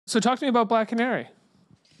So talk to me about Black Canary.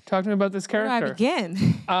 Talk to me about this character. Where do I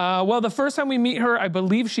begin? Well, the first time we meet her, I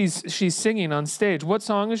believe she's singing on stage. What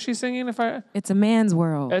song is she singing? It's a Man's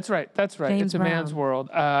World. That's right. That's right. James It's a Brown. Man's World.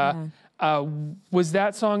 Was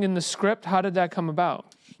that song in the script? How did that come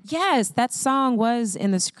about? Yes, that song was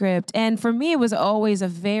in the script. And for me, it was always a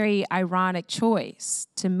very ironic choice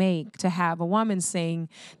to make, to have a woman sing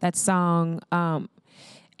that song.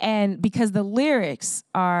 And because the lyrics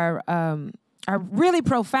are really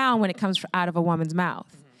profound when it comes out of a woman's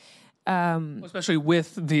mouth. Especially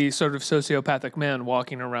with the sort of sociopathic man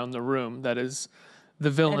walking around the room that is the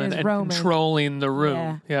villain and Roman. controlling the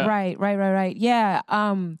room. Yeah. Right. Yeah.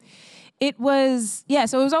 It was,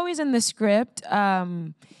 so it was always in the script.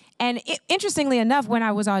 Interestingly enough, when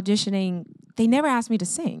I was auditioning, they never asked me to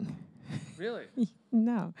sing. Really?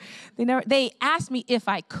 No. They asked me if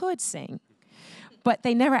I could sing, but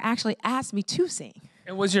they never actually asked me to sing.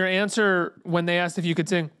 And was your answer when they asked if you could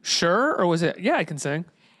sing, sure? Or was it, yeah, I can sing?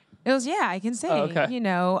 It was, yeah, I can sing. Oh, okay. You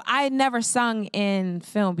know, I had never sung in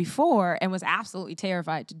film before and was absolutely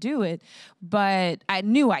terrified to do it, but I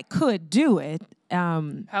knew I could do it.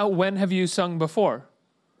 When have you sung before?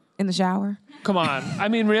 In the shower. Come on. I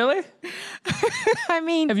mean, really? I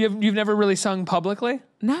mean... You've never really sung publicly?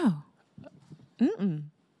 No.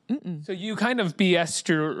 So you kind of BS'd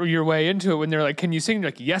your way into it when they're like, can you sing?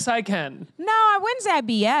 You're like, yes, I can. No, I wouldn't say I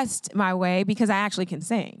BS'd my way because I actually can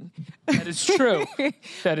sing. That is true.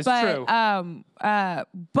 That is true.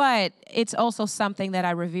 But it's also something that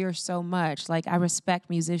I revere so much. Like, I respect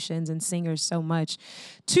musicians and singers so much,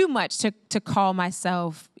 too much to call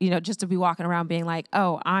myself, just to be walking around being like,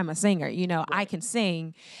 oh, I'm a singer. Right. I can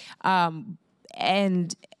sing, and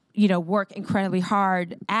work incredibly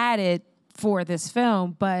hard at it for this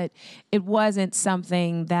film, but it wasn't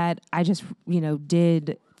something that I just,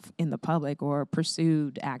 did in the public or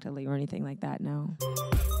pursued actively or anything like that, no.